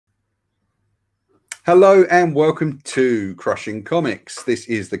Hello and welcome to Crushing Comics. This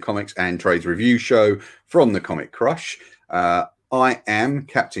is the comics and trades review show from the Comic Crush. I am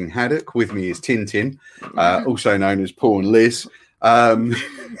Captain Haddock. With me is Tintin, also known as Paul and Liz.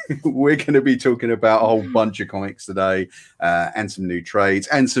 We're going to be talking about a whole bunch of comics today and some new trades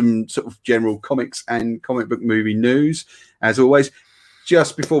and some sort of general comics and comic book movie news. As always,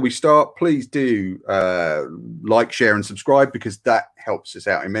 just before we start, please do like, share and subscribe because that helps us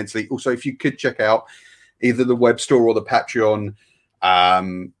out immensely. Also, if you could check out either the web store or the Patreon,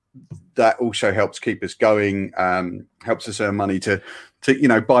 that also helps keep us going, helps us earn money to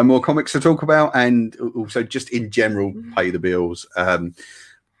buy more comics to talk about, and also just in general pay the bills.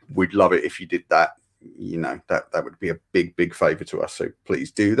 We'd love it if you did that. That would be a big favor to us, so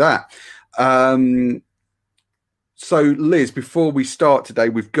please do that. So Liz, before we start today,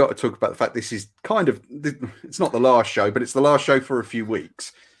 we've got to talk about the fact this is it's not the last show, but it's the last show for a few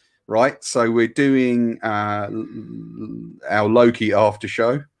weeks, right? So we're doing our Loki after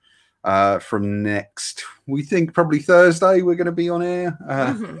show from next, we think probably Thursday we're going to be on air.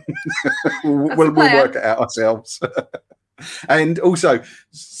 We'll work it out ourselves. And also,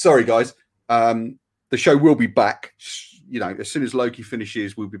 sorry guys, the show will be back. As soon as Loki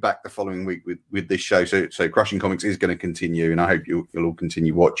finishes, we'll be back the following week with this show. So Crushing Comics is going to continue, and I hope you'll all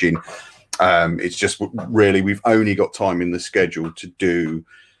continue watching. It's just really we've only got time in the schedule to do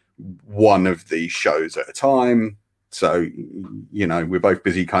one of these shows at a time. So we're both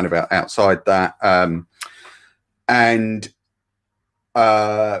busy kind of outside that, and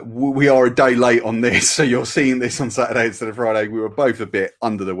we are a day late on this. So you're seeing this on Saturday instead of Friday. We were both a bit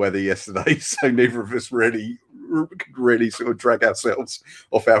under the weather yesterday, so neither of us could really sort of drag ourselves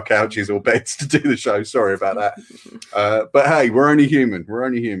off our couches or beds to do the show. Sorry about that. But hey, we're only human.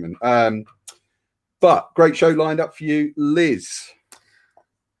 But great show lined up for you. Liz,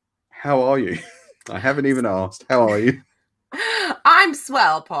 how are you? I haven't even asked. How are you? I'm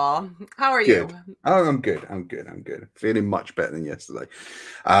swell, Paul. How are you? Oh, I'm good. Feeling much better than yesterday.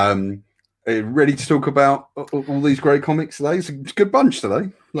 Ready to talk about all these great comics today? It's a good bunch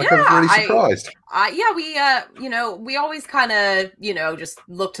today. I was really surprised. We always kind of, just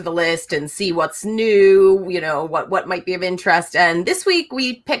look to the list and see what's new, what might be of interest. And this week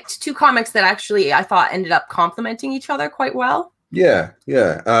we picked two comics that actually I thought ended up complementing each other quite well. Yeah.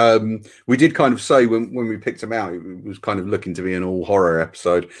 We did kind of say when we picked them out, it was kind of looking to be an all horror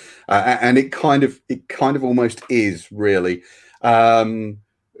episode, and it kind of almost is really.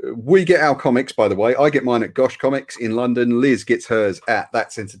 We get our comics, by the way. I get mine at Gosh Comics in London. Liz gets hers at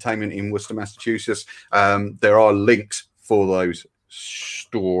That's Entertainment in Worcester, Massachusetts. There are links for those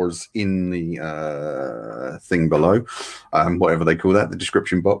stores in the thing below, whatever they call that, the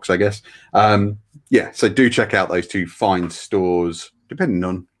description box, I guess. So do check out those two fine stores, depending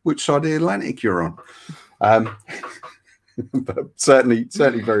on which side of the Atlantic you're on. But certainly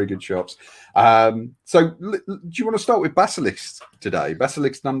very good shops. So do you want to start with Basilisk today?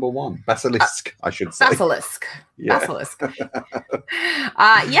 Basilisk number one. Basilisk, I should say. Basilisk. Yeah. Basilisk.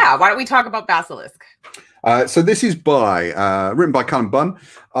 Why don't we talk about Basilisk? So this is written by Cullen Bunn,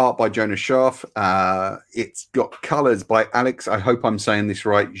 art by Jonas Scharf. It's got colors by Alex, I hope I'm saying this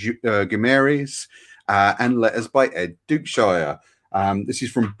right, Guimares, and letters by Ed Dukeshire. This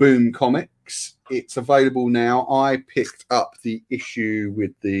is from Boom Comics. It's available now. I picked up the issue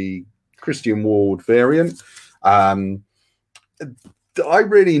with the Christian Ward variant. I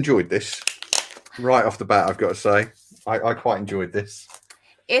really enjoyed this. Right off the bat, I've got to say, I quite enjoyed this.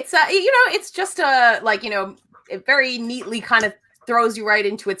 It's it's just it very neatly kind of throws you right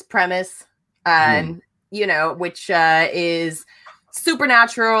into its premise, and which is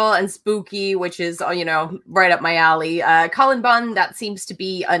supernatural and spooky, which is right up my alley. Cullen Bunn, that seems to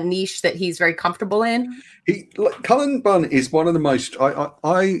be a niche that he's very comfortable in. Cullen Bunn is one of the most.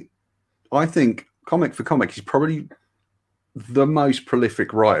 I think comic for comic, he's probably the most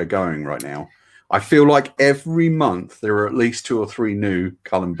prolific writer going right now. I feel like every month there are at least 2 or 3 new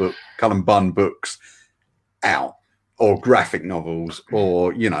Cullen Bunn books out, or graphic novels,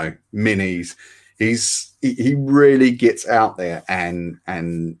 or minis. He really gets out there and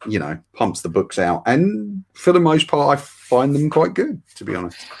pumps the books out, and for the most part, I find them quite good, to be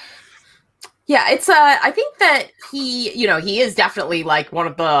honest. Yeah, it's I think that he is definitely like one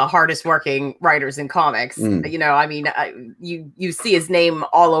of the hardest working writers in comics. You see his name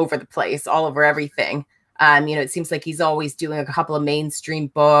all over the place, all over everything. It seems like he's always doing a couple of mainstream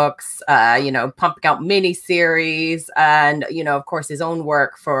books, pumping out miniseries, and of course his own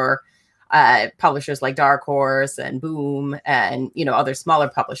work for publishers like Dark Horse and Boom and other smaller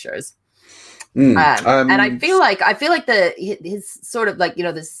publishers. And I feel like his sort of like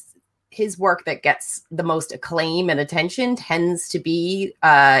this his work that gets the most acclaim and attention tends to be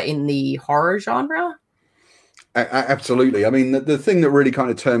in the horror genre. Absolutely. I mean, the thing that really kind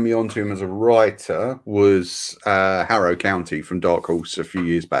of turned me on to him as a writer was Harrow County from Dark Horse a few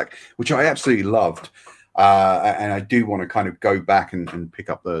years back, which I absolutely loved. And I do want to kind of go back and pick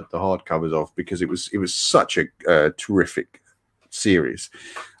up the hardcovers of, because it was such a terrific series.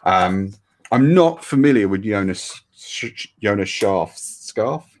 I'm not familiar with Jonas Schaaf's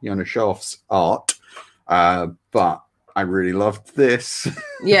art, but I really loved this.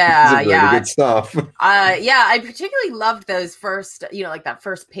 Yeah, really good stuff. I particularly loved those first, like that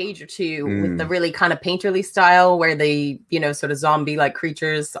first page or two with the really kind of painterly style where the, sort of zombie-like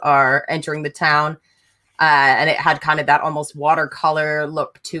creatures are entering the town. And it had kind of that almost watercolor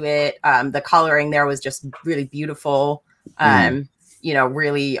look to it. The coloring there was just really beautiful.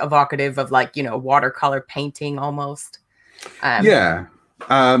 Really evocative of like, watercolor painting almost.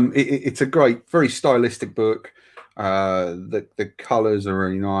 It's a great, very stylistic book. The colors are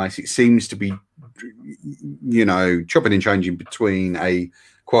really nice. It seems to be, chopping and changing between a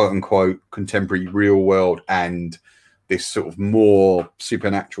quote unquote contemporary real world and this sort of more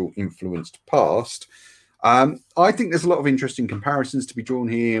supernatural influenced past. I think there's a lot of interesting comparisons to be drawn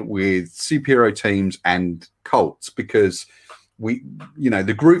here with superhero teams and cults, because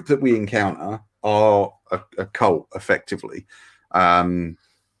the group that we encounter are a cult effectively,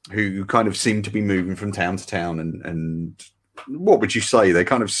 who kind of seem to be moving from town to town, and what would you say? They're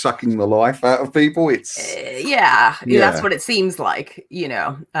kind of sucking the life out of people. It's that's what it seems like,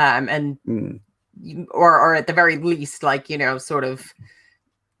 or at the very least, like, sort of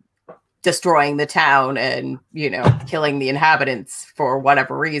destroying the town and, killing the inhabitants for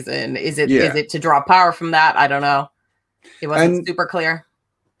whatever reason. Is it to draw power from that? I don't know. It wasn't super clear.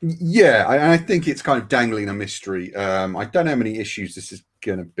 Yeah, I think it's kind of dangling a mystery. I don't know how many issues this is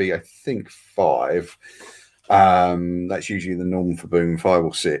going to be. I think 5. That's usually the norm for Boom, 5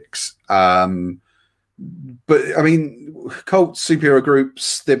 or 6. But I mean, cults, superhero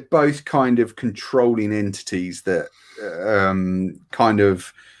groups, they're both kind of controlling entities that kind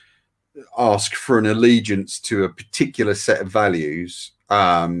of ask for an allegiance to a particular set of values,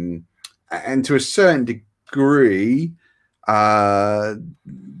 and to a certain degree, that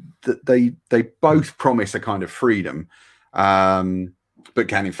they both promise a kind of freedom, but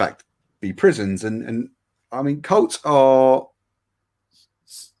can in fact be prisons. And I mean, cults are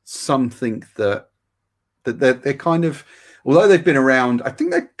something that they're kind of, although they've been around, I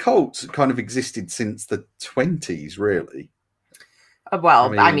think their cults kind of existed since the 20s, really.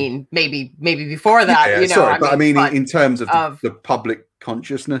 Well, I mean, maybe before that, Sorry, but I mean, in terms of the public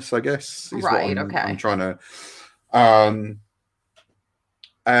consciousness, I guess, is right. what I'm trying to.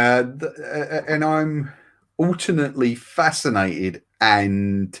 And I'm alternately fascinated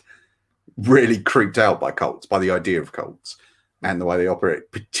and really creeped out by cults, by the idea of cults and the way they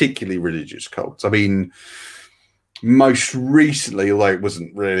operate, particularly religious cults. I mean, most recently, although it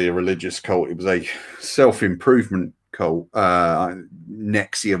wasn't really a religious cult, it was a self-improvement cult.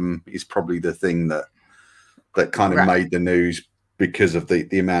 Nexium is probably the thing that kind of made the news because of the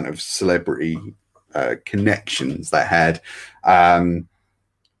amount of celebrity connections they had. And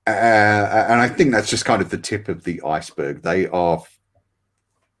I think that's just kind of the tip of the iceberg. They are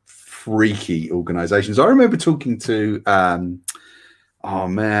freaky organizations. I remember talking to, oh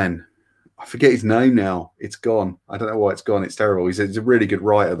man, I forget his name now. It's gone. I don't know why it's gone. It's terrible. He's a really good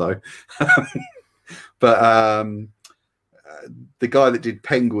writer though. But the guy that did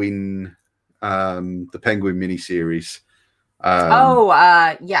Penguin, the Penguin miniseries.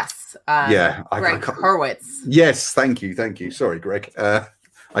 Yes. Greg Hurwitz. Yes, thank you. Sorry, Greg.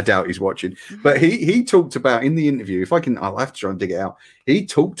 I doubt he's watching, but he talked about in the interview. I'll have to try and dig it out. He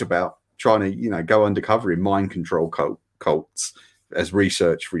talked about trying to, go undercover in mind control cults as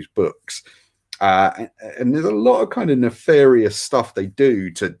research for his books. And there's a lot of kind of nefarious stuff they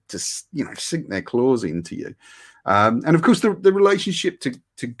do to sink their claws into you. And of course, the relationship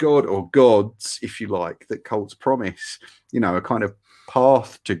to God or gods, if you like, that cults promise, a kind of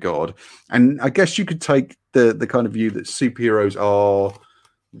path to God. And I guess you could take the kind of view that superheroes are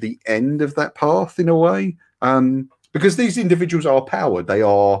the end of that path in a way, because these individuals are powered. They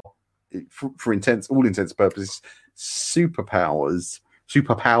are, for all intents and purposes, superpowered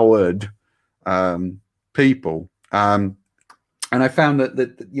people. And I found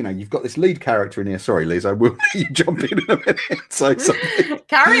that you've got this lead character in here. Sorry, Liz, I will let you jump in a minute and say something.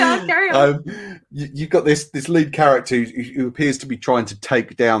 Carry on. You've got this lead character who appears to be trying to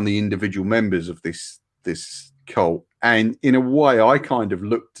take down the individual members of this cult. And in a way, I kind of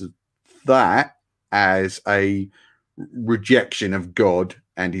looked at that as a rejection of God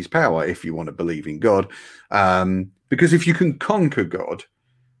his power, if you want to believe in God. Because if you can conquer God,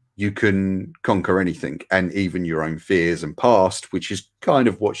 you can conquer anything, and even your own fears and past, which is kind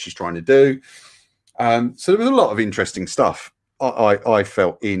of what she's trying to do. So there was a lot of interesting stuff I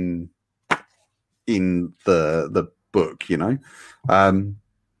felt in the book, you know.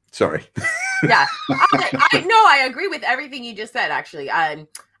 Sorry. Yeah, I agree with everything you just said, actually.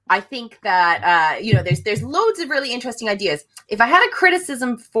 I think that there's loads of really interesting ideas. If I had a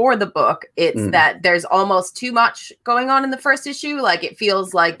criticism for the book, it's that there's almost too much going on in the first issue. Like, it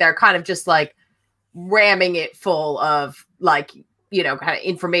feels like they're kind of just like ramming it full of like, you know, kind of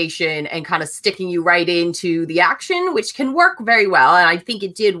information and kind of sticking you right into the action, which can work very well. And I think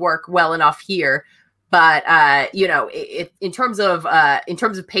it did work well enough here. But in terms of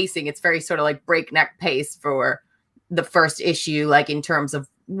pacing, it's very sort of like breakneck pace for the first issue, like in terms of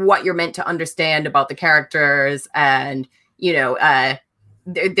what you're meant to understand about the characters, and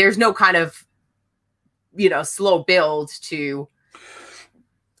there's no kind of slow build to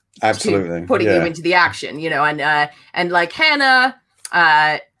absolutely putting you into the action, and like Hannah,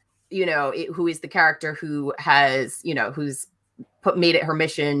 who is the character who has who's made it her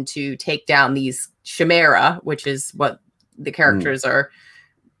mission to take down these chimera, which is what the characters are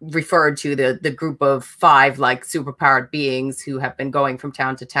referred to, the group of 5 like superpowered beings who have been going from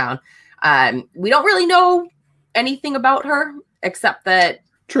town to town. We don't really know anything about her except that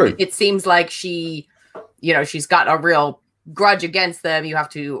it seems like she's got a real grudge against them. You have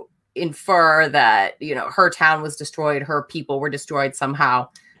to infer that her town was destroyed, her people were destroyed somehow.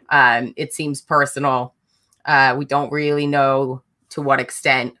 It seems personal. We don't really know to what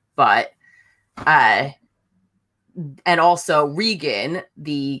extent, but and also Regan,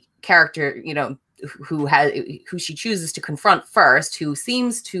 the character, who she chooses to confront first, who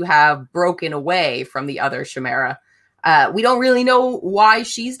seems to have broken away from the other chimera. We don't really know why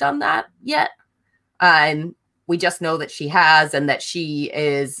she's done that yet. We just know that she has, and that she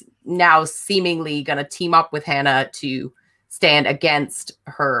is now seemingly going to team up with Hannah to stand against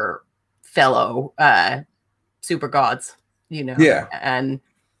her fellow super gods, Yeah. And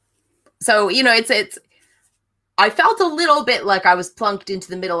so, it's I felt a little bit like I was plunked into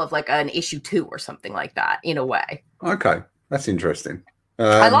the middle of like an issue 2 or something like that, in a way. Okay, that's interesting.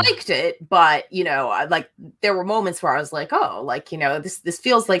 I liked it, but there were moments where I was like, oh, like, this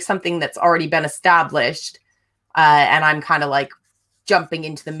feels like something that's already been established, and I'm kind of like jumping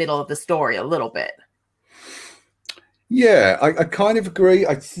into the middle of the story a little bit. Yeah, I kind of agree.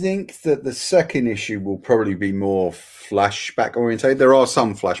 I think that the second issue will probably be more flashback oriented. There are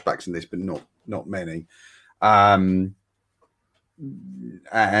some flashbacks in this, but not many. And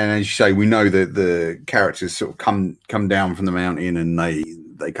as you say, we know that the characters sort of come down from the mountain, and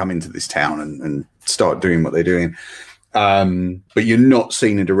they come into this town and start doing what they're doing. But you're not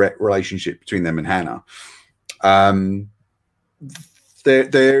seeing a direct relationship between them and Hannah.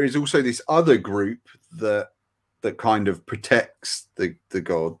 There is also this other group that kind of protects the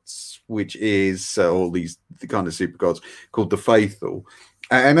gods, which is all the kind of super gods called the Faithful.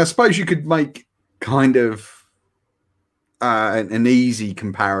 And I suppose you could make kind of an easy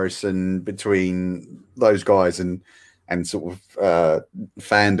comparison between those guys and sort of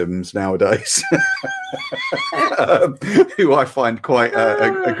fandoms nowadays, who I find quite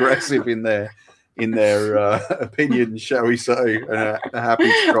aggressive in their opinions, shall we say, and are happy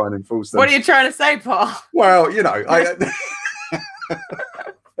to try and enforce them. What are you trying to say, Paul? Well,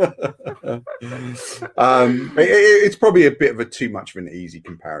 it's probably a bit of a too much of an easy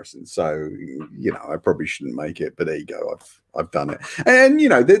comparison, so I probably shouldn't make it, but there you go, I've done it. And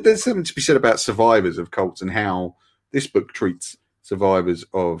there's something to be said about survivors of cults and how this book treats survivors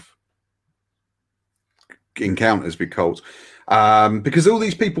of encounters with cults, because all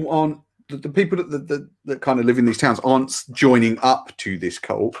these people aren't the people that kind of live in these towns aren't joining up to this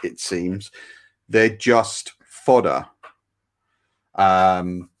cult. It seems they're just fodder.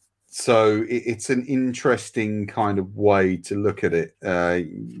 So it's an interesting kind of way to look at it.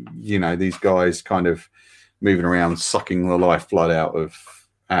 These guys kind of moving around, sucking the lifeblood out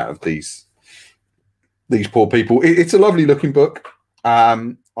of these poor people. It's a lovely looking book.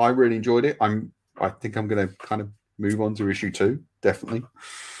 I really enjoyed it. I think I'm going to kind of move on to issue 2, definitely.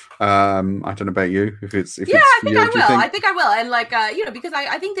 I don't know about you. I think I will. And because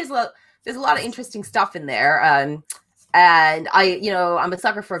I think there's a lot of interesting stuff in there. And I'm a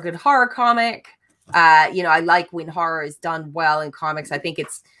sucker for a good horror comic. I like when horror is done well in comics. I think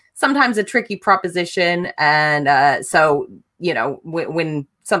it's sometimes a tricky proposition. And so, when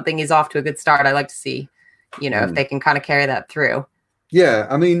something is off to a good start, I like to see, if they can kind of carry that through. Yeah.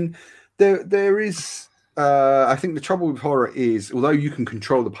 I mean, there is I think the trouble with horror is, although you can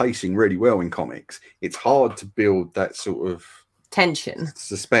control the pacing really well in comics, it's hard to build that sort of tension,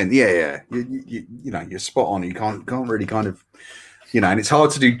 suspense. Yeah. You know, you're spot on. You can't really kind of, you know, and it's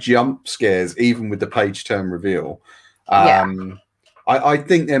hard to do jump scares even with the page turn reveal. I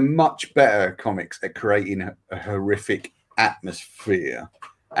think they're much better comics at creating a horrific atmosphere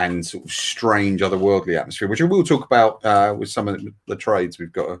and sort of strange otherworldly atmosphere, which I will talk about with some of the trades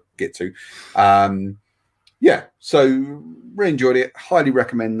we've got to get to. Yeah, so really enjoyed it. Highly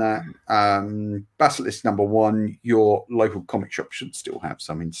recommend that. Basilisk #1. Your local comic shop should still have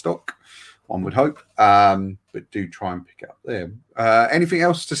some in stock, one would hope. But do try and pick it up there. Anything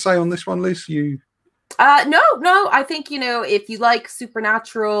else to say on this one, Liz? No. I think, you know, if you like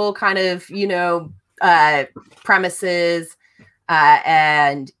supernatural kind of, you know, premises,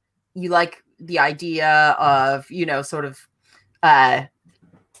 and you like the idea of, you know, sort of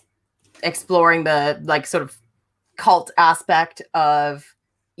exploring the like sort of cult aspect of,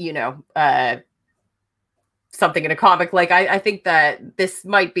 you know, something in a comic, like I think that this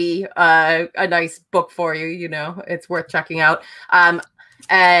might be a nice book for you. You know, it's worth checking out.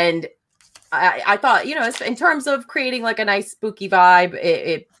 And I thought, you know, in terms of creating like a nice spooky vibe,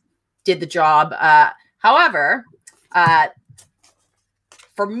 it did the job. However,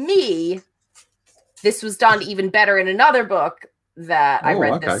 for me, this was done even better in another book that I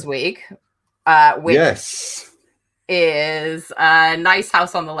read this week, which is Nice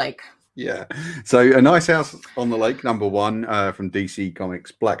House on the Lake. Yeah. So A Nice House on the Lake, #1 from DC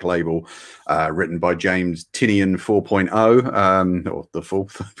Comics Black Label, written by James Tynion 4.0, or the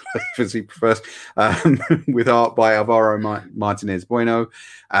fourth, as he prefers, with art by Alvaro Martinez Bueno,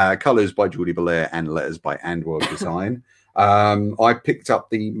 colors by Jordi Belair, and letters by Andworld Design. I picked up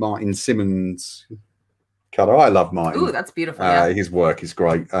the Martin Simmons color. I love Martin. Ooh, that's beautiful. Yeah. His work is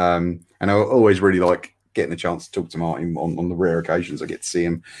great. And I always really like getting a chance to talk to Martin on the rare occasions I get to see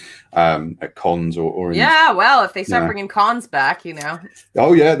him at cons or in, well, if they start bringing cons back, you know.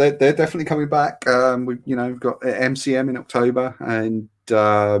 Oh yeah, they're definitely coming back. We've got MCM in October, and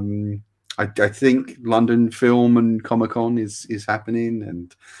I think London Film and Comic-Con is happening,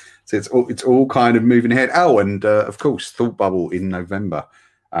 and so it's all kind of moving ahead. Oh, and of course Thought Bubble in November.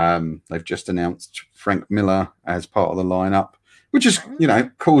 They've just announced Frank Miller as part of the lineup, which is, you know,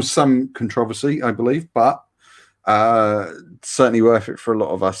 caused some controversy, I believe, but certainly worth it for a lot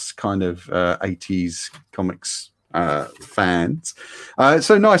of us kind of 80s comics fans.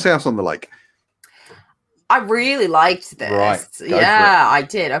 So Nice House on the Lake. I really liked this. Right. Yeah, I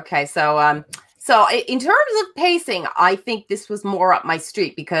did. Okay, so in terms of pacing, I think this was more up my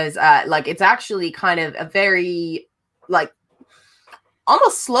street because like it's actually kind of a very like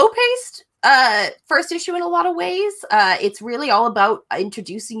almost slow-paced first issue in a lot of ways. It's really all about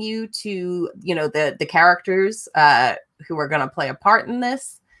introducing you to, you know, the characters who are going to play a part in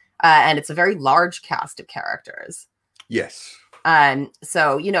this, and it's a very large cast of characters. Yes.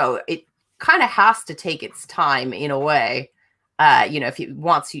 So, you know, it kind of has to take its time in a way, you know, if it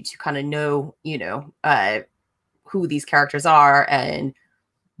wants you to kind of know, you know, who these characters are and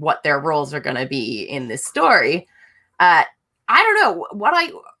what their roles are going to be in this story. I don't know what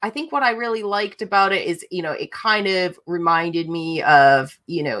I think what I really liked about it is, you know, it kind of reminded me of,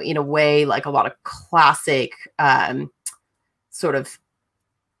 you know, in a way, like a lot of classic sort of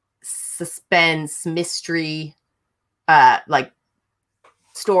suspense mystery, like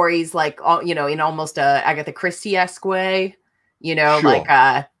stories, like, you know, in almost a Agatha Christie-esque way, you know, sure.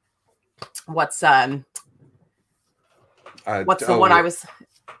 Like what's the one I was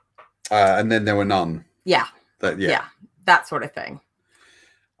and then there were none. Yeah. That sort of thing.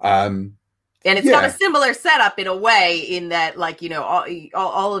 And it's got a similar setup in a way, in that, like, you know,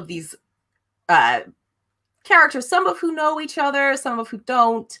 all of these characters, some of who know each other, some of who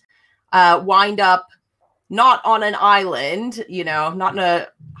don't, wind up not on an island, you know, not in a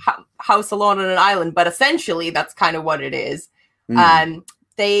house alone on an island, but essentially that's kind of what it is.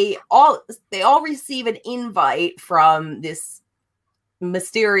 They all receive an invite from this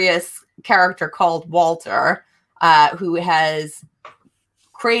mysterious character called Walter, who has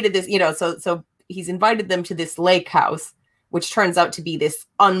created this, you know, so he's invited them to this lake house, which turns out to be this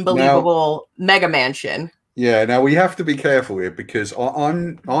unbelievable mega mansion. Yeah, now we have to be careful here, because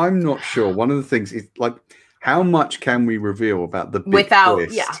I'm not sure. One of the things is, like, how much can we reveal about the big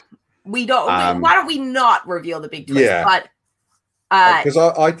twist? Yeah, we don't. Why don't we not reveal the big twist? Yeah, but because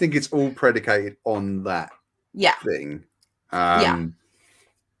I think it's all predicated on that thing. And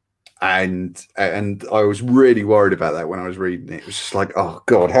I was really worried about that when I was reading it. It was just like, oh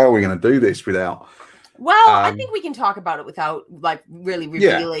God, how are we going to do this without Well, I think we can talk about it without like really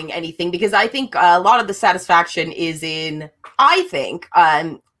revealing anything, because I think a lot of the satisfaction is in, I think,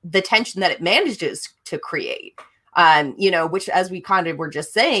 the tension that it manages to create. Which, as we kind of were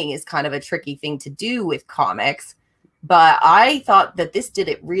just saying, is kind of a tricky thing to do with comics. But I thought that this did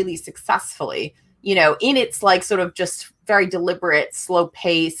it really successfully, in its like sort of just very deliberate,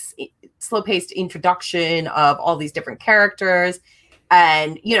 slow-paced introduction of all these different characters.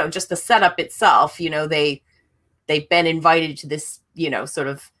 And, just the setup itself, they've been invited to this, sort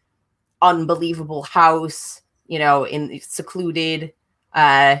of unbelievable house, in secluded,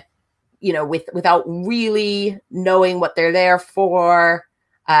 without really knowing what they're there for.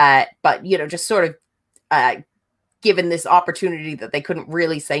 But, just sort of given this opportunity that they couldn't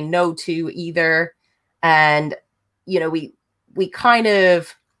really say no to either. And, we kind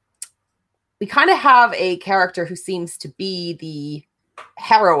of have a character who seems to be the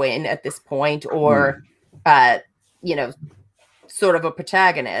heroine at this point, or sort of a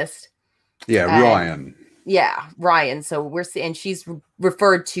protagonist. Ryan. Ryan. So we're seeing she's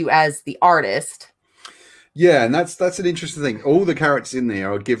referred to as the artist. And that's an interesting thing. All the characters in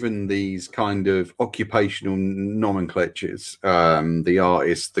there are given these kind of occupational nomenclatures. The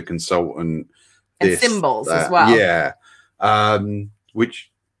artist, the consultant, and symbols as well.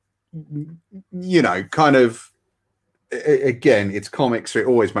 Which kind of, again, it's comics, so it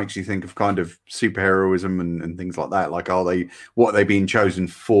always makes you think of kind of superheroism and things like that. Like, what are they being chosen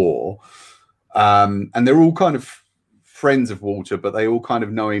for? And they're all kind of friends of Walter, but they all kind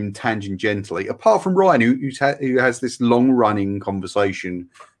of know him tangentially, apart from Ryan, who has this long-running conversation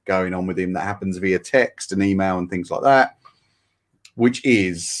going on with him that happens via text and email and things like that, which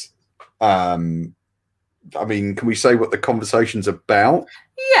is, can we say what the conversation's about?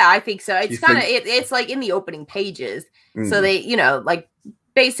 Yeah, I think so. It's kind of it's like in the opening pages. So they, like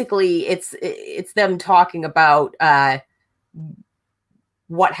basically it's them talking about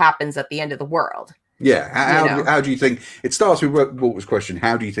what happens at the end of the world. Yeah. How do you think it starts with Walter's question?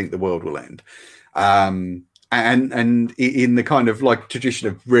 How do you think the world will end? And in the kind of like tradition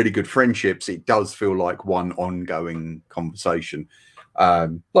of really good friendships, it does feel like one ongoing conversation.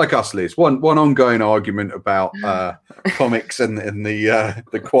 Like us, Liz, one ongoing argument about comics and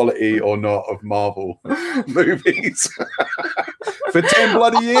the quality or not of Marvel movies for 10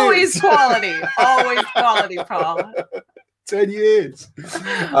 bloody years. Always quality, Paul. 10 years.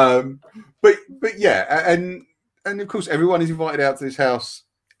 But and of course everyone is invited out to this house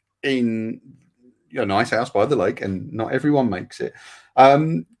in a nice house by the lake, and not everyone makes it.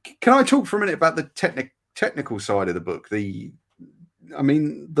 Can I talk for a minute about the technical side of the book? The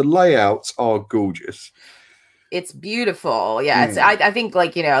layouts are gorgeous. It's beautiful. Yeah. It's, I think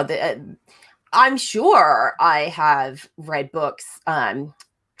like, I'm sure I have read books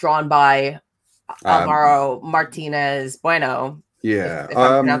drawn by Alvaro Martinez Bueno. Yeah. If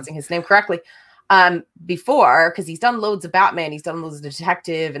I'm pronouncing his name correctly. Before, because he's done loads of Batman, he's done loads of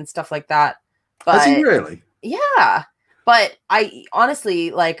detective and stuff like that. But, has he really? Yeah. But I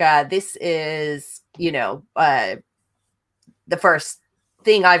honestly like this is, the first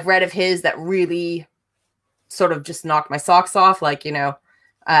thing I've read of his that really sort of just knocked my socks off, like,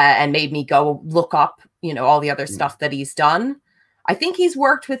 and made me go look up, all the other stuff that he's done. I think he's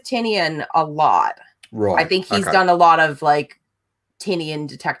worked with Tinian a lot. Right. I think he's done a lot of like Tinian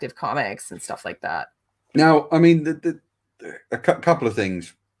detective comics and stuff like that. Now, a couple of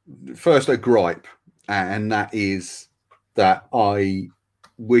things. First, a gripe, and that is that I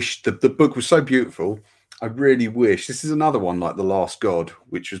wish the book was so beautiful. I really wish, this is another one like The Last God,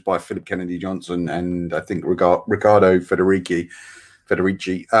 which was by Philip Kennedy Johnson and I think Riccardo Federici,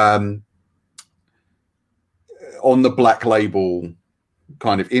 on the Black Label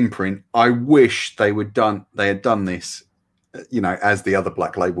kind of imprint. I wish they had done this, as the other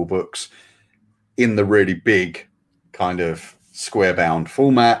Black Label books, in the really big kind of square bound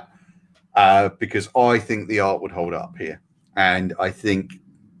format, because I think the art would hold up here. And I think,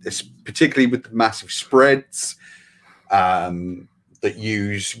 particularly with the massive spreads that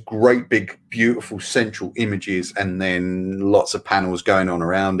use great big beautiful central images and then lots of panels going on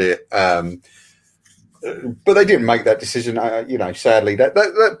around it, but they didn't make that decision, sadly.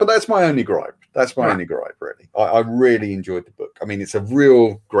 But that's my only gripe. That's my only gripe, really. I really enjoyed the book. It's a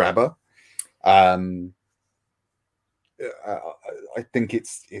real grabber. I think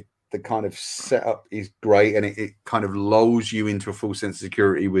the kind of setup is great, and it kind of lulls you into a full sense of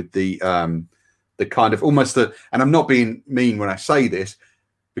security with the kind of almost and I'm not being mean when I say this,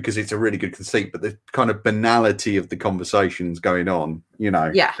 because it's a really good conceit, but the kind of banality of the conversations going on,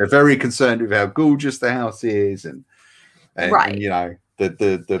 they're very concerned with how gorgeous the house is, and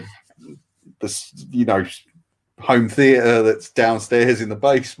the home theater that's downstairs in the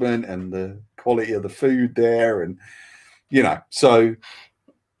basement, and the quality of the food there, and so.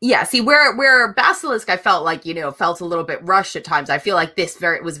 Yeah, see where Basilisk, I felt like, felt a little bit rushed at times. I feel like this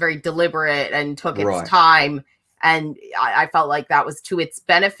was very deliberate and took its time. And I felt like that was to its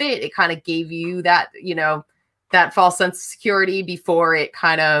benefit. It kind of gave you that, that false sense of security before it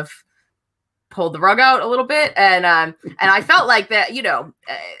kind of pulled the rug out a little bit. And I felt like that,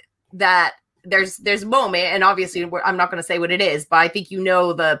 that there's a moment, and obviously I'm not going to say what it is, but I think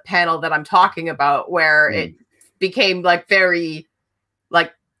the panel that I'm talking about, where it became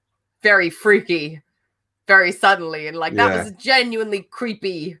very freaky very suddenly, and that was a genuinely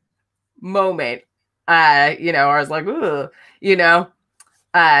creepy moment. I was like, ooh,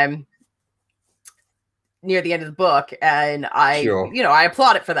 near the end of the book, and I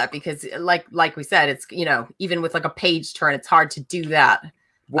applaud it for that, because like we said, it's even with a page turn, it's hard to do that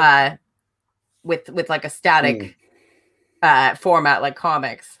with a static format like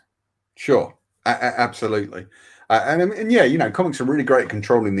comics. Sure, absolutely. And comics are really great at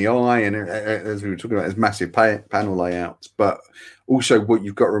controlling the eye, and as we were talking about, there's massive panel layouts. But also, what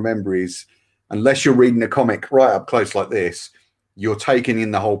you've got to remember is, unless you're reading a comic right up close like this, you're taking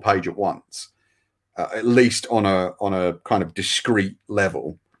in the whole page at once. At least on a kind of discrete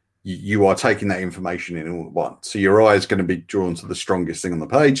level, you are taking that information in all at once. So your eye is going to be drawn to the strongest thing on the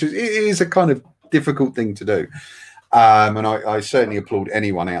page. It is a kind of difficult thing to do. And I certainly applaud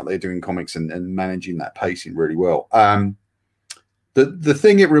anyone out there doing comics and managing that pacing really well. The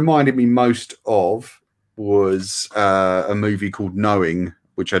thing it reminded me most of was a movie called Knowing,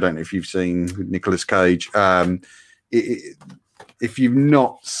 which I don't know if you've seen, with Nicolas Cage. If you've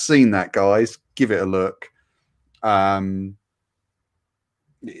not seen that, guys, give it a look.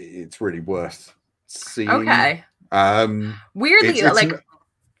 It's really worth seeing. Okay. Weirdly,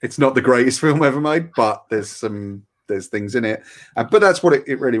 it's not the greatest film ever made, but there's things in it. But that's what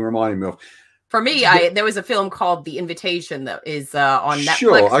it really reminded me of. For me, there was a film called The Invitation that is on Netflix.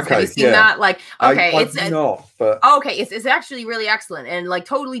 Sure, okay, have you seen that? It's actually really excellent, and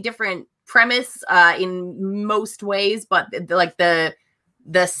totally different premise in most ways, but the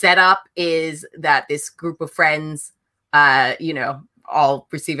setup is that this group of friends, all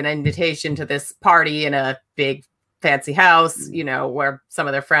receive an invitation to this party in a big fancy house, where some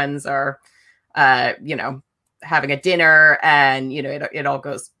of their friends are, having a dinner, and it all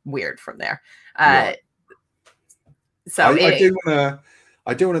goes weird from there. So I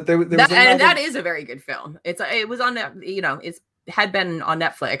do want to. That is a very good film. It was on, it had been on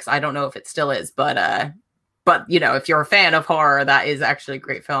Netflix. I don't know if it still is, but if you're a fan of horror, that is actually a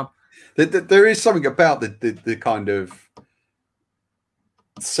great film. There is something about the kind of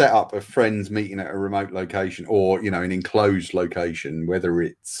setup of friends meeting at a remote location, or an enclosed location, whether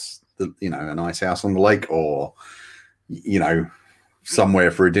it's a nice house on the lake, or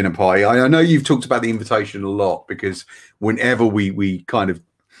somewhere for a dinner party. I know you've talked about The Invitation a lot, because whenever we kind of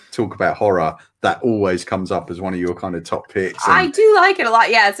talk about horror, that always comes up as one of your kind of top picks. I do like it a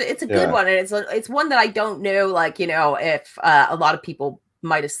lot. Yeah, it's a good one, and it's one that I don't know, if a lot of people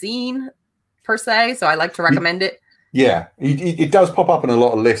might have seen per se. So I like to recommend it. Yeah, it does pop up in a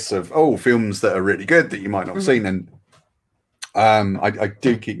lot of lists of films that are really good that you might not have seen, and I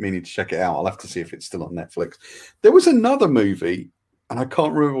do keep meaning to check it out. I'll have to see if it's still on Netflix. There was another movie, and I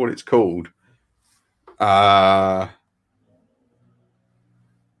can't remember what it's called.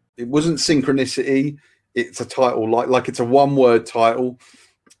 It wasn't Synchronicity. It's a title like it's a one-word title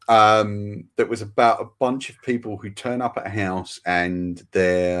that was about a bunch of people who turn up at a house, and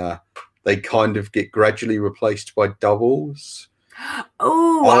they kind of get gradually replaced by doubles.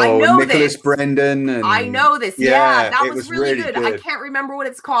 Oh, I know Nicholas this. Brendan. And, I know this. Yeah, that was really good. good. I can't remember what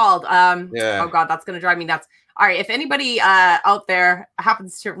it's called. Oh God, that's gonna drive me nuts. All right, if anybody out there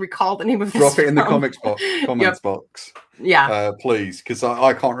happens to recall the name of this, drop it in the comments box. Yeah, please, because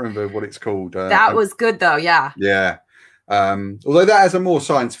I can't remember what it's called. That was good though. Yeah. Yeah. Although that has a more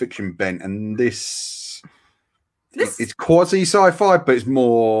science fiction bent, and this it's quasi sci-fi, but it's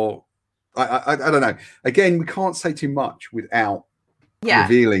more. I don't know. Again, we can't say too much without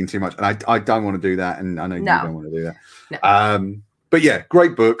revealing too much, and I don't want to do that, and I know you don't want to do that. No. But yeah,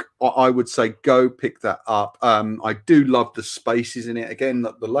 great book. I would say go pick that up. I do love the spaces in it. Again,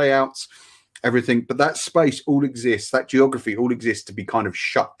 the layouts, everything, but that space all exists. That geography all exists to be kind of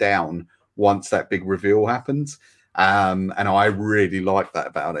shut down once that big reveal happens. And I really like that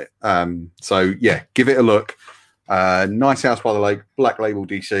about it. So yeah, give it a look. Nice House by the Lake, Black Label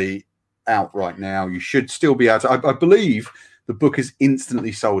DC, out right now. You should still be able to. I believe the book is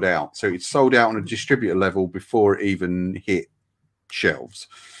instantly sold out. So it's sold out on a distributor level before it even hit shelves.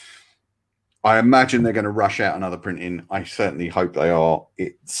 I imagine they're going to rush out another printing. I certainly hope they are.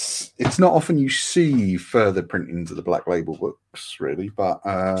 It's not often you see further printings of the Black Label books, really, but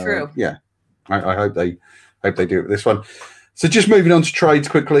True. Yeah, I hope they do it with this one. So just moving on to trades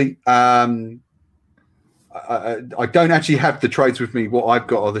quickly. I don't actually have the trades with me. What I've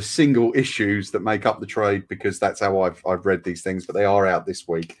got are the single issues that make up the trade, because that's how I've read these things, but they are out this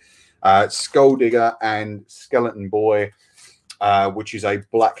week. Skulldigger and Skeleton Boy, which is a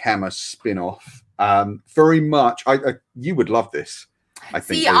Black Hammer spin-off. Very much, you would love this. I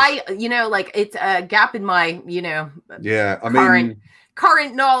think. See, like it's a gap in my, yeah, I mean,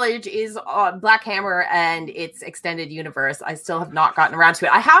 current knowledge is on Black Hammer and its extended universe. I still have not gotten around to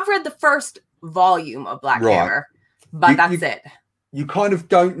it. I have read the first volume of Black Hammer, but that's it. You kind of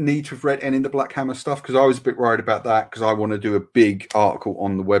don't need to have read any of the Black Hammer stuff, because I was a bit worried about that, because I want to do a big article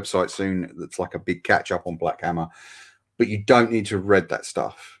on the website soon that's like a big catch up on Black Hammer. But you don't need to have read that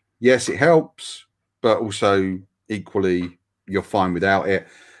stuff. Yes, it helps, but also equally you're fine without it.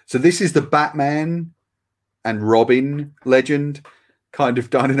 So this is the Batman and Robin legend, kind of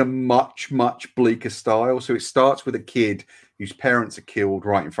done in a much, much bleaker style. So it starts with a kid whose parents are killed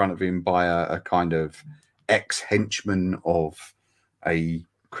right in front of him by a kind of ex-henchman of a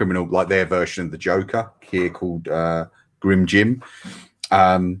criminal, like their version of the Joker here, called Grim Jim.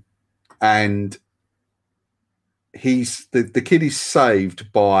 And the kid is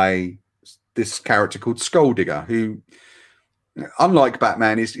saved by this character called Skulldigger, who, unlike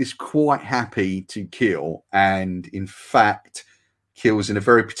Batman, is quite happy to kill, and in fact kills in a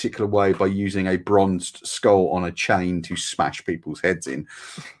very particular way by using a bronzed skull on a chain to smash people's heads in.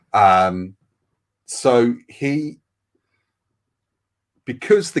 So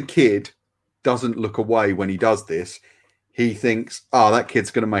because the kid doesn't look away when he does this, he thinks, oh, that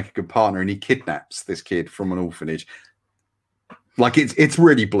kid's going to make a good partner, and he kidnaps this kid from an orphanage. Like, it's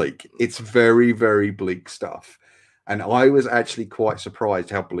really bleak. It's very, very bleak stuff. And I was actually quite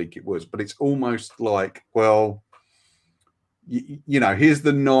surprised how bleak it was. But it's almost like, well, here's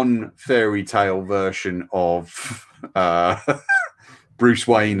the non-fairy tale version of Bruce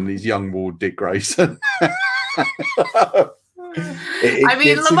Wayne and his young ward, Dick Grayson.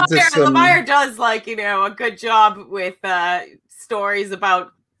 Lemire does a good job with stories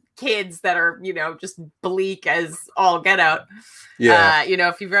about kids that are just bleak as all get out. Yeah,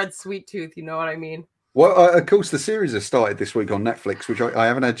 if you've read Sweet Tooth, you know what I mean. Well, of course, the series has started this week on Netflix, which I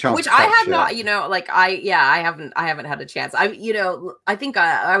haven't had a chance. Which to I have not, I haven't had a chance. I think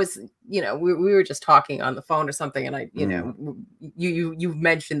I was, we were just talking on the phone or something, and you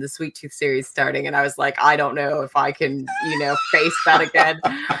mentioned the Sweet Tooth series starting, and I was like, I don't know if I can, face that again.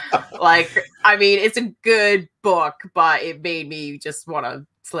 It's a good book, but it made me just want to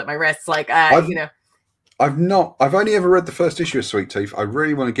slit my wrists. I've only ever read the first issue of Sweet Tooth. I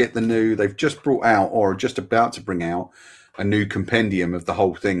really want to get the new, they've just brought out, or just about to bring out, a new compendium of the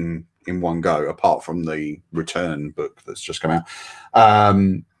whole thing in one go, apart from the Return book that's just come out.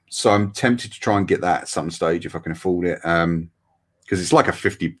 So I'm tempted to try and get that at some stage if I can afford it. Because it's like a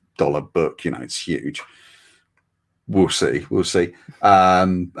 $50 book, it's huge. We'll see.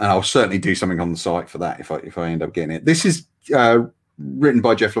 And I'll certainly do something on the site for that if I end up getting it. This is written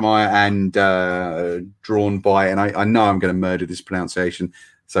by Jeff Lemire and drawn by, and I know I'm going to murder this pronunciation,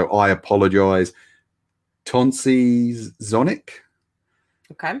 so I apologize, Tonsi Zonic.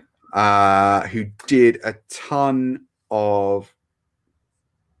 Okay. Who did a ton of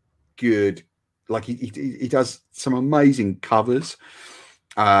good, he does some amazing covers.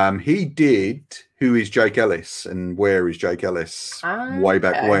 He did Who is Jake Ellis and Where is Jake Ellis way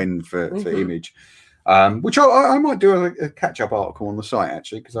back when for Image. Which I might do a catch-up article on the site,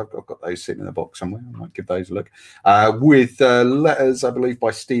 actually, because I've got those sitting in a box somewhere. I might give those a look. With letters, I believe, by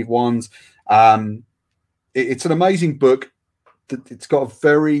Steve Wands. It's an amazing book. It's got a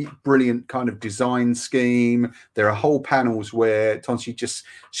very brilliant kind of design scheme. There are whole panels where Tonsi just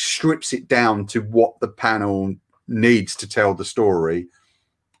strips it down to what the panel needs to tell the story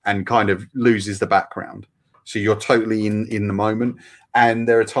and kind of loses the background. So you're totally in the moment. And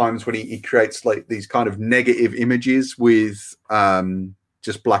there are times when he creates like these kind of negative images with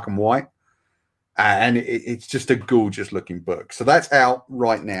just black and white. And it's just a gorgeous looking book. So that's out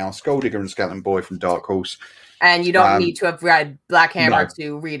right now. Skulldigger and Skeleton Boy from Dark Horse. And you don't need to have read Black Hammer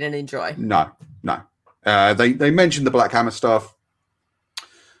to read and enjoy. No. They mentioned the Black Hammer stuff,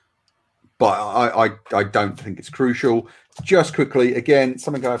 but I don't think it's crucial. Just quickly, again,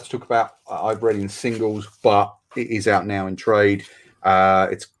 something I have to talk about. I've read in singles, but it is out now in trade.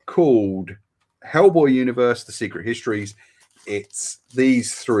 It's called Hellboy Universe: The Secret Histories. It's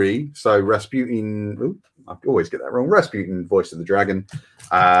these three. So Rasputin, I always get that wrong. Rasputin, Voice of the Dragon,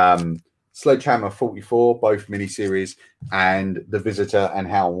 Sledgehammer 44, both miniseries, and The Visitor and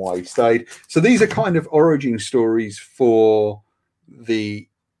How and Why He Stayed. So these are kind of origin stories for the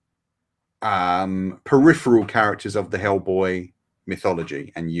peripheral characters of the Hellboy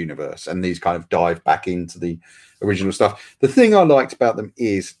mythology and universe, and these kind of dive back into the original stuff. The thing I liked about them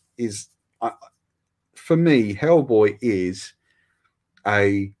is for me, Hellboy is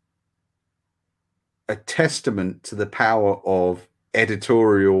a testament to the power of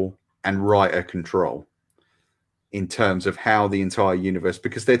editorial and writer control in terms of how the entire universe,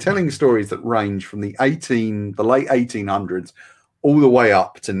 because they're telling stories that range from the late 1800s all the way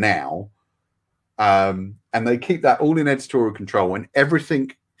up to now. And they keep that all in editorial control, and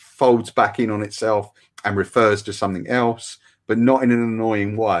everything folds back in on itself and refers to something else, but not in an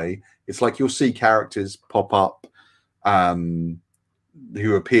annoying way. It's like you'll see characters pop up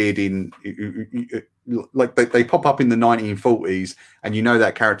who appeared in, like they pop up in the 1940s, and you know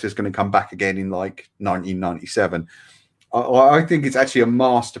that character is going to come back again in like 1997. I think it's actually a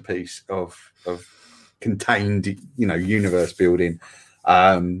masterpiece of contained, universe building.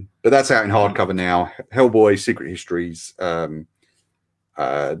 But that's out in hardcover now. Hellboy Secret Histories. Do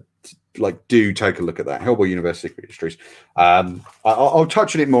take a look at that. Hellboy Universe Secret Histories. I'll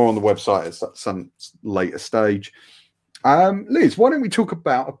touch on it more on the website at some later stage. Liz, why don't we talk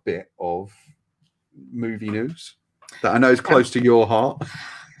about a bit of movie news that I know is close to your heart?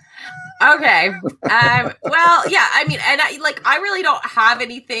 Okay. Well, yeah, I mean, and I really don't have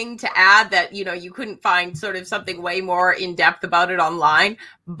anything to add that, you couldn't find sort of something way more in depth about it online.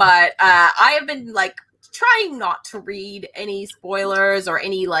 But I have been trying not to read any spoilers or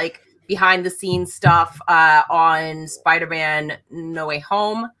any behind the scenes stuff on Spider-Man No Way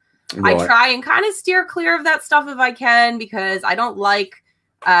Home. Right. I try and kind of steer clear of that stuff if I can, because I don't like,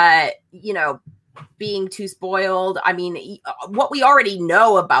 being too spoiled. I mean, what we already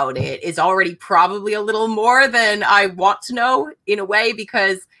know about it is already probably a little more than I want to know in a way,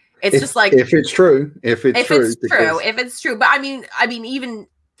 because it's just like, if it's true. But I mean, even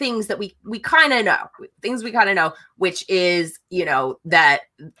things that we kind of know, which is, that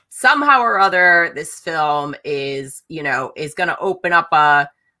somehow or other this film is going to open up a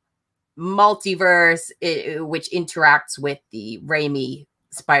multiverse which interacts with the Raimi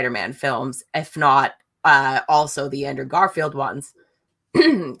Spider-Man films, if not also the Andrew Garfield ones.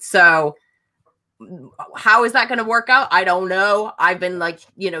 So how is that going to work out? I don't know. I've been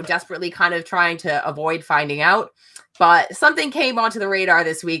desperately kind of trying to avoid finding out, but something came onto the radar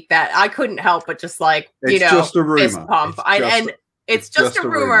this week that I couldn't help but just just a rumor. Fist pump. It's just a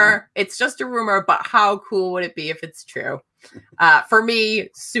rumor. It's just a rumor, but how cool would it be if it's true? For me,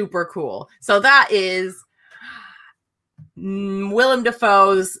 super cool. So that is Willem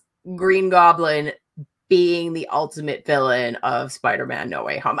Dafoe's Green Goblin being the ultimate villain of Spider-Man No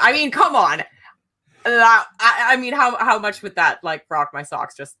Way Home. I mean, come on. I mean, how much would that rock my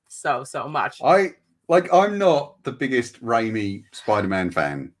socks just so much? I'm not the biggest Raimi Spider-Man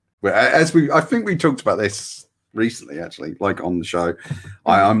fan. I think we talked about this recently, actually, on the show.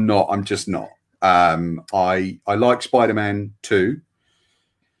 I'm just not. I like Spider-Man 2.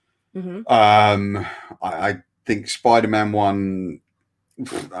 Mm-hmm. I think Spider-Man 1,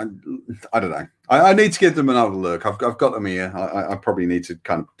 I don't know. I need to give them another look. I've got them here. I probably need to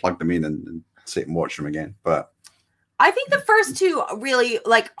kind of plug them in and sit and watch them again. But I think the first two really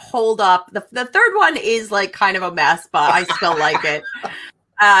hold up. The third one is kind of a mess, but I still like it.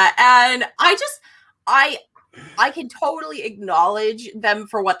 And I can totally acknowledge them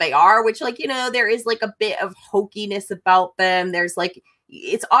for what they are, which there is a bit of hokiness about them. There's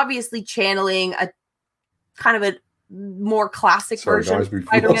it's obviously channeling a kind of a more classic version. Guys, we've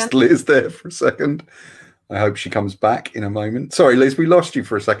lost Liz there for a second. I hope she comes back in a moment. Sorry, Liz, we lost you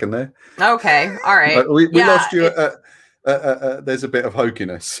for a second there. Okay, all right. We lost you. There's a bit of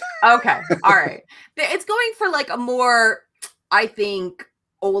hokiness. Okay, all right. It's going for a more, I think,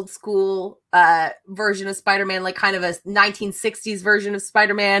 old school version of Spider-Man, kind of a 1960s version of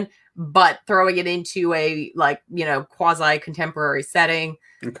Spider-Man, but throwing it into a quasi contemporary setting.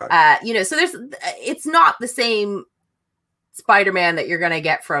 Okay. So it's not the same Spider-Man that you're going to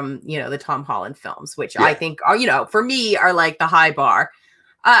get from, the Tom Holland films, which I think are, for me are the high bar.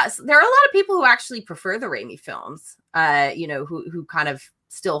 So there are a lot of people who actually prefer the Raimi films, who kind of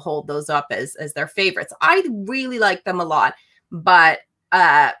still hold those up as their favorites. I really like them a lot, but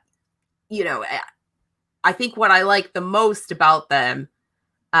I think what I like the most about them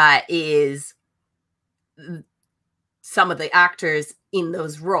is some of the actors in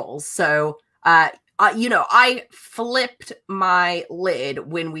those roles. So, I flipped my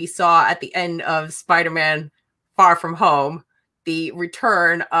lid when we saw at the end of Spider-Man Far From Home, the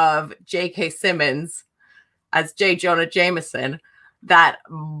return of J.K. Simmons as J. Jonah Jameson that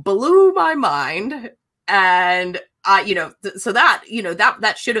blew my mind. And so that,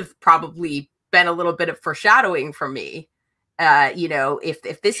 that should have probably been a little bit of foreshadowing for me.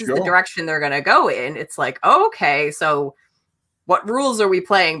 If this is the direction they're going to go in, it's like, oh, okay, so what rules are we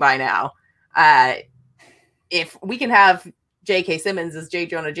playing by now? If we can have J.K. Simmons as J.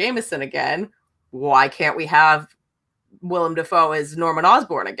 Jonah Jameson again, why can't we have Willem Dafoe as Norman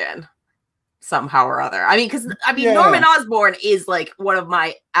Osborn again? Somehow or other. Norman Osborn is like one of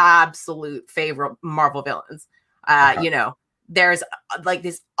my absolute favorite Marvel villains. There's like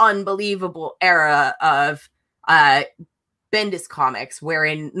this unbelievable era of Bendis comics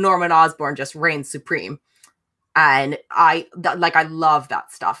wherein Norman Osborn just reigns supreme. And I love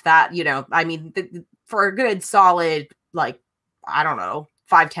that stuff. That, for a good solid,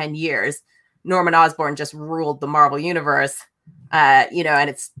 5-10 years, Norman Osborn just ruled the Marvel universe. And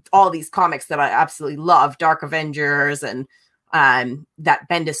it's all these comics that I absolutely love, Dark Avengers and that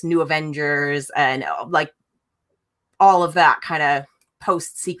Bendis New Avengers and all of that kind of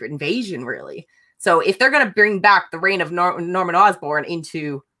post Secret Invasion, really. So if they're going to bring back the reign of Norman Osborn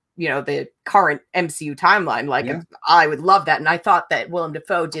into, the current MCU timeline, I would love that. And I thought that Willem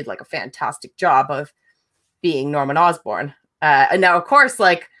Dafoe did a fantastic job of being Norman Osborn. And now, of course,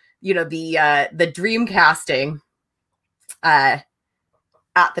 the dream casting at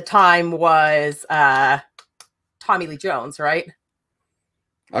the time was Tommy Lee Jones, right?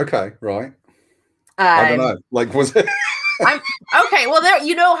 Okay, right. I don't know. Was it? Okay. Well, there,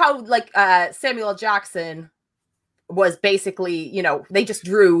 how Samuel L. Jackson was basically, they just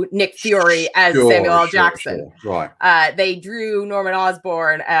drew Nick Fury as Samuel L. Jackson. Right. They drew Norman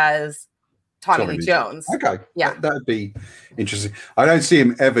Osborn as Tommy Lee Jones. Okay. Yeah. That'd be interesting. I don't see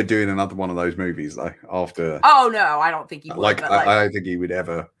him ever doing another one of those movies though. After. Oh no, I don't think he would. I don't think he would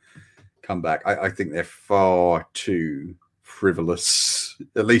ever come back. I think they're far too frivolous,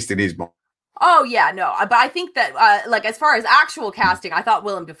 at least in his mind. Oh yeah, no, but I think that as far as actual casting, I thought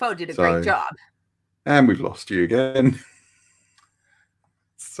Willem Dafoe did a great job. And we've lost you again.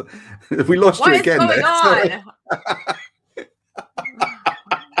 We lost what you again. What is going on?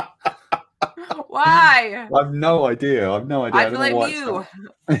 Why? I've no idea. I blame you.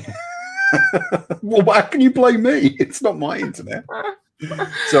 Well, how can you blame me? It's not my internet.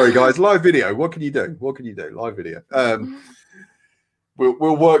 Sorry, guys. Live video. What can you do? Live video.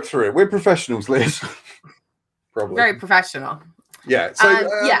 We'll work through it. We're professionals, Liz. Probably very professional. Yeah. So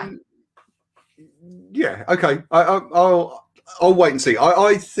yeah. Okay. I'll wait and see.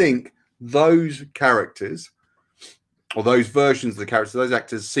 I think those characters or those versions of the characters, those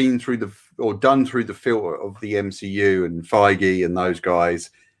actors seen through done through the filter of the MCU and Feige and those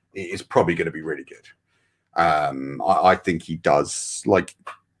guys, is probably going to be really good. I think he does.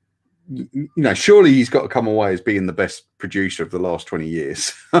 Surely he's got to come away as being the best producer of the last 20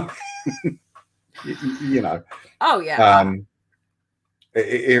 years. Oh yeah.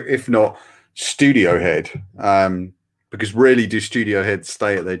 If not studio head, because really do studio heads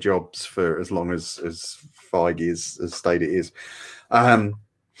stay at their jobs for as long as Feige has stayed at his.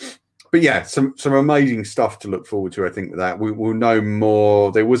 But yeah, some amazing stuff to look forward to. I think with that we'll know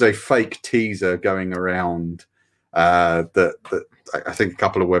more. There was a fake teaser going around that I think a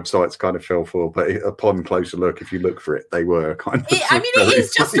couple of websites kind of fell for, but upon closer look, if you look for it, they were kind of. It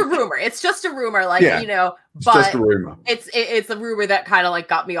is just a rumor. It's just a rumor, but it's just a rumor. It's a rumor that kind of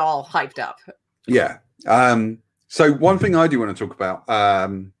got me all hyped up. Yeah. So one thing I do want to talk about,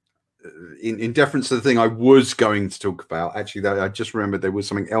 in deference to the thing I was going to talk about, actually, I just remembered there was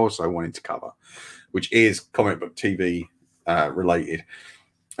something else I wanted to cover, which is comic book TV related.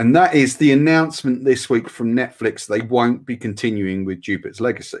 And that is the announcement this week from Netflix. They won't be continuing with Jupiter's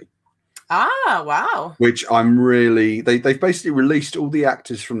Legacy. Ah, wow. Which I'm really... They've basically released all the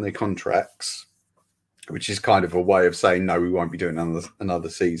actors from their contracts, which is kind of a way of saying, no, we won't be doing another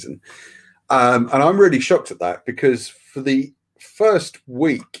season. And I'm really shocked at that because for the first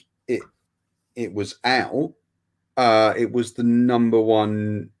week it was out, it was the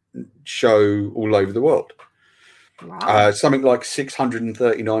 #1 show all over the world. Wow. Something like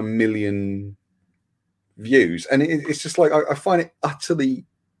 639 million views. And it's just I find it utterly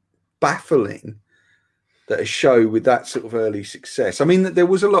baffling that a show with that sort of early success. I mean, there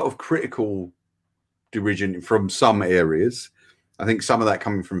was a lot of critical derision from some areas. I think some of that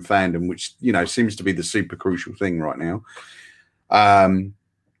coming from fandom, which, seems to be the super crucial thing right now.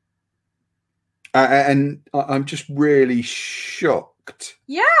 And I'm just really shocked.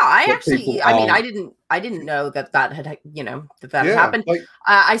 Yeah, I didn't know that had, that had happened.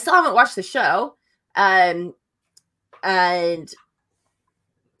 I still haven't watched the show. And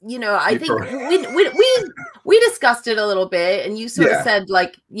I think we discussed it a little bit, and you sort of said,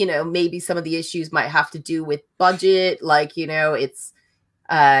 like, maybe some of the issues might have to do with budget. Like, it's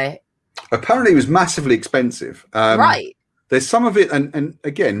apparently it was massively expensive. Right. There's some of it, and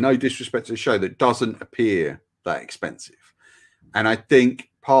again, no disrespect to the show, that doesn't appear that expensive. And I think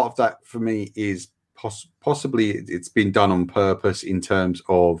part of that for me is possibly it's been done on purpose in terms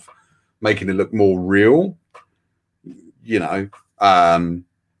of making it look more real. What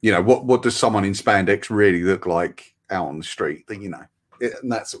does someone in spandex really look like out on the street? And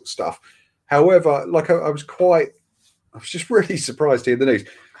that sort of stuff. However, like I was just really surprised to hear the news.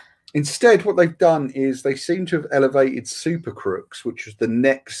 Instead, what they've done is they seem to have elevated Super Crooks, which was the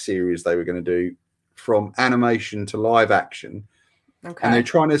next series they were going to do, from animation to live action. Okay. And they're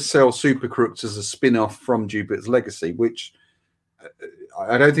trying to sell Super Crooks as a spin-off from Jupiter's Legacy, which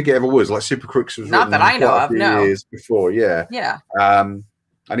I don't think it ever was. Like, Super Crooks was not that I know of. No, years before. Yeah.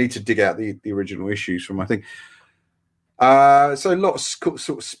 I need to dig out the original issues from, I think. So a lot of sort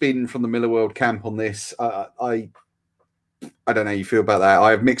of spin from the Millarworld camp on this. I don't know how you feel about that. I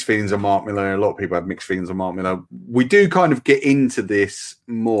have mixed feelings on Mark Millar, and a lot of people have mixed feelings on Mark Millar. We do kind of get into this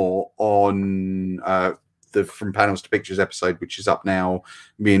more on the From Panels to Pictures episode, which is up now.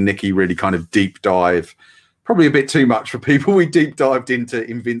 Me and Nikki really kind of deep dive, probably a bit too much for people. We deep dived into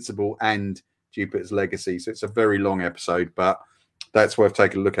Invincible and Jupiter's Legacy. So it's a very long episode, but that's worth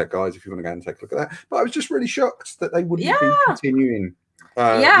taking a look at, guys, if you want to go and take a look at that. But I was just really shocked that they wouldn't be continuing.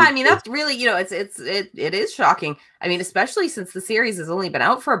 I mean, that's really, it is shocking. I mean, especially since the series has only been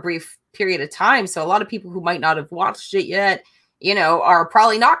out for a brief period of time. So a lot of people who might not have watched it yet, are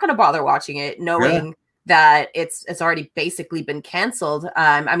probably not going to bother watching it, knowing that it's already basically been canceled.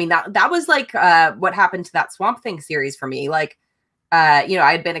 I mean, that was like what happened to that Swamp Thing series for me. Like, I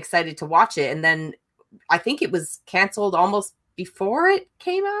had been excited to watch it, and then I think it was canceled almost before it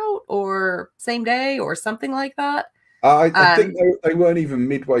came out, or same day, or something like that. I think they weren't even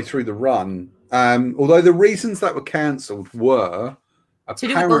midway through the run. Although the reasons that were cancelled were to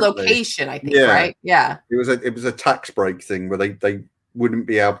do with the location, I think, right? Yeah. It was a tax break thing where they wouldn't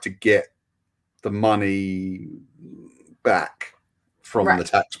be able to get the money back from the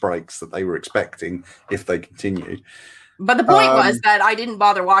tax breaks that they were expecting if they continued. But the point was that I didn't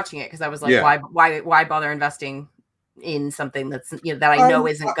bother watching it because I was like, why bother investing in something that's that I know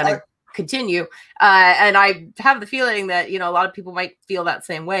isn't going to continue, and I have the feeling that a lot of people might feel that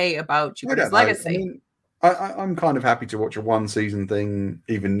same way about Jupiter's Legacy. I mean, I'm kind of happy to watch a one season thing,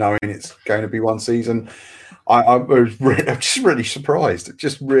 even knowing it's going to be one season. I'm just really surprised,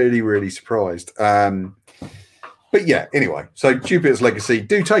 just really surprised. But yeah, anyway, so Jupiter's Legacy,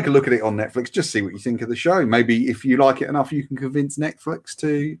 do take a look at it on Netflix. Just see what you think of the show. Maybe if you like it enough, you can convince Netflix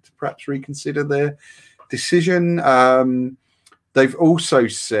to perhaps reconsider their decision. They've also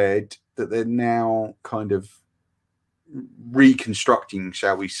said that they're now kind of reconstructing,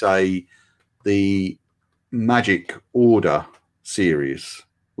 shall we say, the Magic Order series,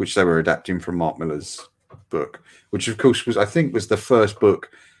 which they were adapting from Mark Millar's book, which of course was the first book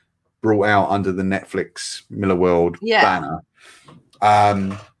brought out under the Netflix Millarworld banner.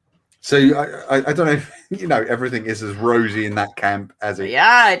 So I don't know if, everything is as rosy in that camp as it.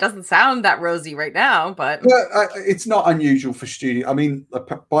 Yeah, it doesn't sound that rosy right now, but it's not unusual for studio. I mean,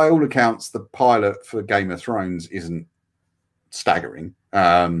 by all accounts, the pilot for Game of Thrones isn't staggering,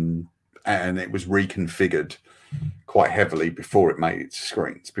 and it was reconfigured quite heavily before it made its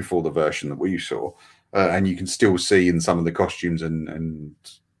screens, before the version that we saw, and you can still see in some of the costumes and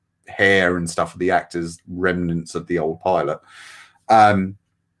hair and stuff of the actors remnants of the old pilot.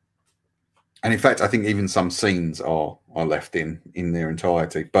 And in fact, I think even some scenes are left in their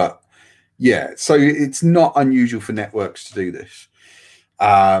entirety. But yeah, so it's not unusual for networks to do this.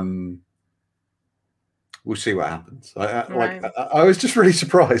 We'll see what happens. I was just really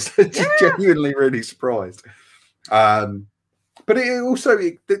surprised, genuinely really surprised. But it also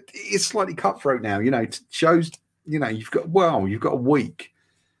it's slightly cutthroat now. It shows you've got a week.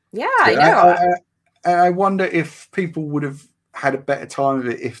 Yeah, I know. I wonder if people would have had a better time of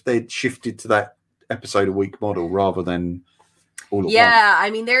it if they'd shifted to that episode a week model rather than all at once. I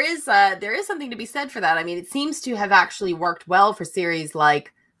mean, there is something to be said for that. I mean, it seems to have actually worked well for series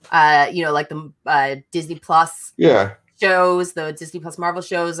like like the Disney Plus shows, the Disney Plus Marvel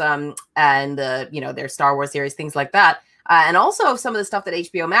shows, and the their Star Wars series, things like that. And also some of the stuff that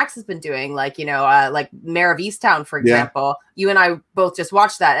HBO Max has been doing, like like Mayor of Easttown, for example. You and I both just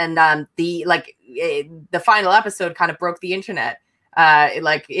watched that, and the final episode kind of broke the internet.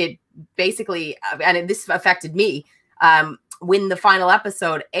 It basically, and this affected me. When the final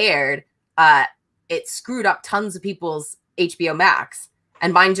episode aired, it screwed up tons of people's HBO Max,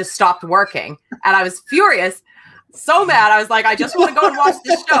 and mine just stopped working. And I was furious, so mad. I was like, I just want to go and watch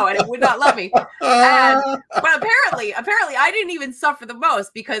this show, and it would not let me. But apparently I didn't even suffer the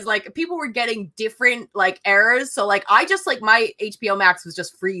most, because like people were getting different like errors. So like I just like my HBO Max was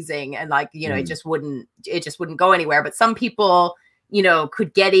just freezing, and like, you know, it just wouldn't go anywhere. But some people, you know,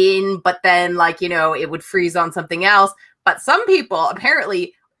 could get in, but then like, you know, it would freeze on something else. But some people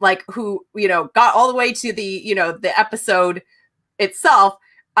apparently, like, who, you know, got all the way to the, you know, the episode itself,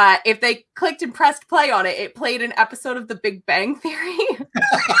 if they clicked and pressed play on it, it played an episode of The Big Bang Theory.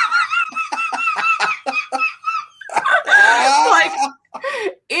 Like,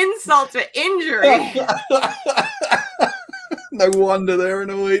 insult to injury. No wonder they're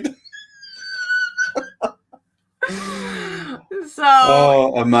annoyed.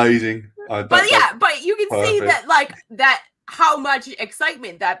 So amazing. But you can see that, like, that how much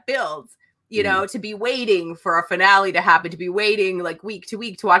excitement that builds, you know, to be waiting for a finale to happen, to be waiting like week to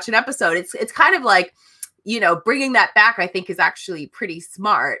week to watch an episode. It's kind of like, you know, bringing that back, I think, is actually pretty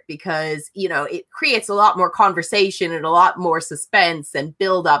smart, because, you know, it creates a lot more conversation and a lot more suspense and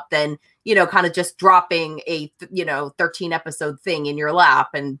build up than, you know, kind of just dropping a, you know, 13 episode thing in your lap.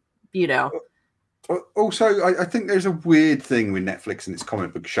 And, you know, also, I think there's a weird thing with Netflix and its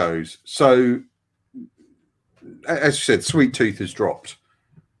comic book shows. So, as you said, Sweet Tooth has dropped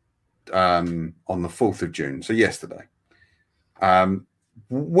on the 4th of June, so yesterday.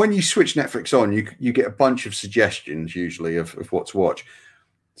 When you switch Netflix on, you get a bunch of suggestions, usually, of what to watch.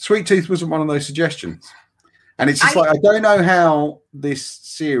 Sweet Tooth wasn't one of those suggestions. And it's just I don't know how this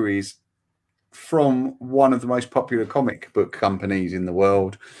series, from one of the most popular comic book companies in the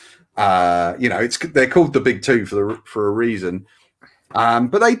world, you know, they're called the Big Two for a reason.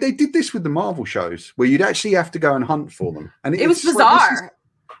 But they did this with the Marvel shows, where you'd actually have to go and hunt for them, and it was bizarre.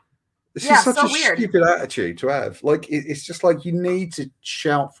 This is such a stupid attitude to have. Like, it's just like you need to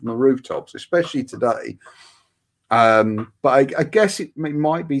shout from the rooftops, especially today. But I guess it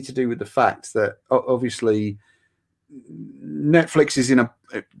might be to do with the fact that obviously Netflix is in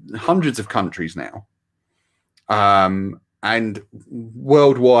hundreds of countries now, and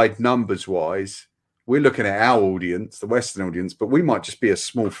worldwide numbers wise, we're looking at our audience, the Western audience, but we might just be a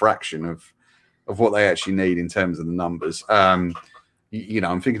small fraction of what they actually need in terms of the numbers. You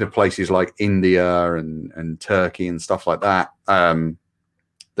know, I'm thinking of places like India and Turkey and stuff like that,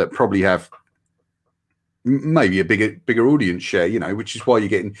 that probably have maybe a bigger audience share, you know, which is why you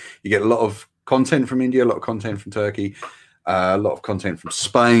get a lot of content from India, a lot of content from Turkey, a lot of content from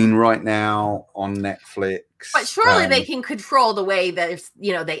Spain right now on Netflix. But surely they can control the way that,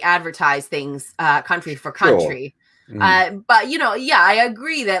 you know, they advertise things country for country. Sure. But, you know, yeah, I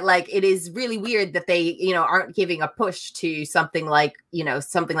agree that, like, it is really weird that they, you know, aren't giving a push to something like, you know,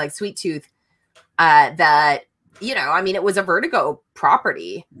 something like Sweet Tooth, that, you know, I mean, it was a Vertigo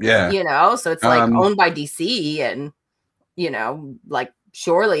property, you know, so it's like owned by DC, and, you know, like,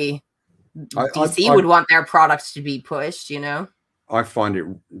 surely DC would want their products to be pushed, you know. I find it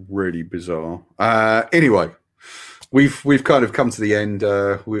really bizarre. Anyway, we've kind of come to the end.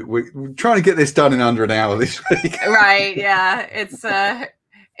 We're trying to get this done in under an hour this week. Right? Yeah, it's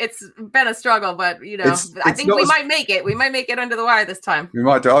been a struggle, but you know, I think we might make it. We might make it under the wire this time. We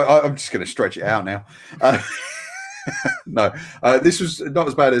might do. I'm just going to stretch it out now. No, this was not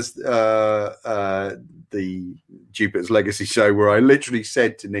as bad as the Jupiter's Legacy show, where I literally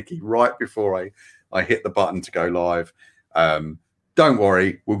said to Nikki right before I hit the button to go live, don't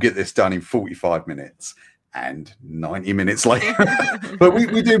worry, we'll get this done in 45 minutes. And 90 minutes later. But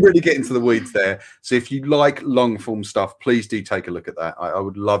we do really get into the weeds there. So if you like long form stuff, please do take a look at that. I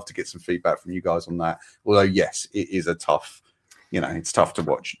would love to get some feedback from you guys on that. Although, yes, it is a tough, you know, it's tough to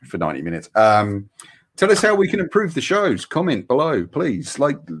watch for 90 minutes. Tell us how we can improve the shows. Comment below, please.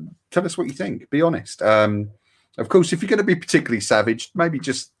 Like, tell us what you think. Be honest. Of course, if you're going to be particularly savage, maybe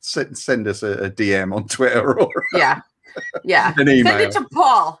just send us a DM on Twitter or yeah, an email. Send it to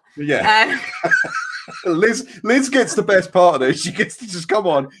Paul. Yeah. Liz gets the best part of this. She gets to just come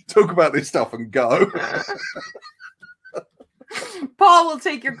on, talk about this stuff, and go. Paul will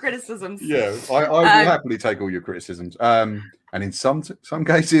take your criticisms. Yeah, I will happily take all your criticisms. And in some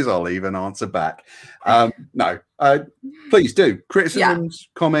cases, I'll even answer back. No, please do. Criticisms,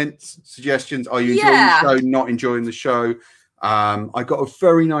 comments, suggestions. Are you enjoying the show? Not enjoying the show? I got a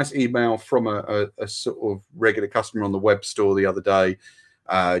very nice email from a sort of regular customer on the web store the other day,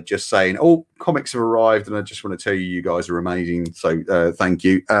 just saying, comics have arrived, and I just want to tell you, you guys are amazing. So thank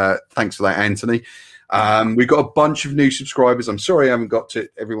you. Thanks for that, Anthony. We've got a bunch of new subscribers. I'm sorry I haven't got to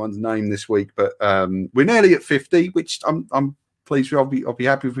everyone's name this week, but we're nearly at 50, which I'm please, I'll be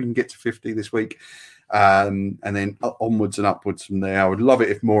happy if we can get to 50 this week. And then onwards and upwards from there. I would love it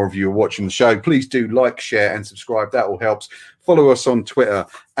if more of you are watching the show. Please do like, share, and subscribe. That all helps. Follow us on Twitter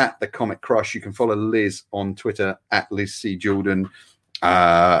at The Comic Crush. You can follow Liz on Twitter at Liz C. Jordan.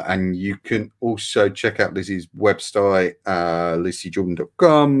 And you can also check out Lizzie's website,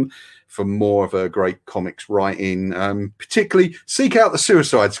 lizcjordan.com, for more of her great comics writing. Particularly, seek out the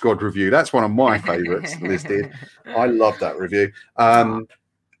Suicide Squad review. That's one of my favorites Liz did. I love that review.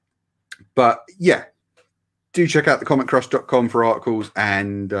 But yeah, do check out thecomiccrush.com for articles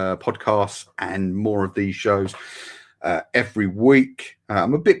and podcasts and more of these shows every week.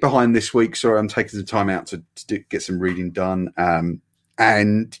 I'm a bit behind this week, so I'm taking some time out to get some reading done.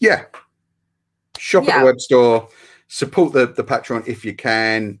 And yeah, shop at the web store, support the Patreon if you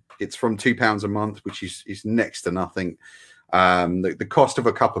can. It's from £2 a month, which is next to nothing. The cost of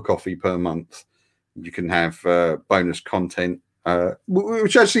a cup of coffee per month, you can have bonus content.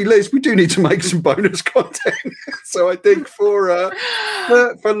 Which actually, Liz, we do need to make some bonus content. So I think for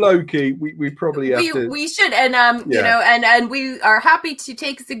Loki, we probably have to. We should, and you know, and we are happy to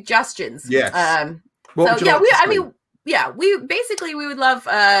take suggestions. Yes. We basically we would love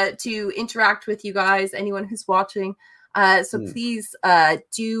to interact with you guys, anyone who's watching. So please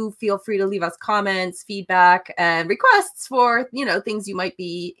do feel free to leave us comments, feedback, and requests for things you might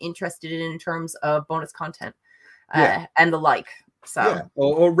be interested in terms of bonus content. And the like. So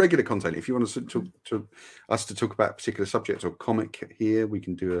or regular content. If you want us to talk about a particular subject or comic here, we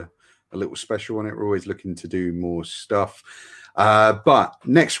can do a little special on it. We're always looking to do more stuff. But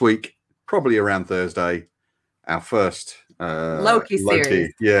next week, probably around Thursday, our first Loki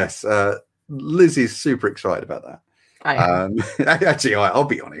series. Yes. Liz is super excited about that. Actually, I'll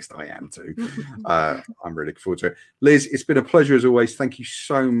be honest, I am too. I'm really looking forward to it. Liz, it's been a pleasure as always. Thank you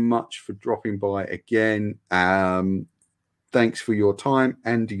so much for dropping by again. Thanks for your time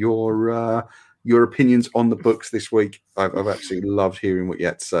and your opinions on the books this week. I've absolutely loved hearing what you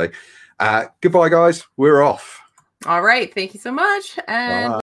had to say. Goodbye, guys. We're off. All right. Thank you so much. And bye.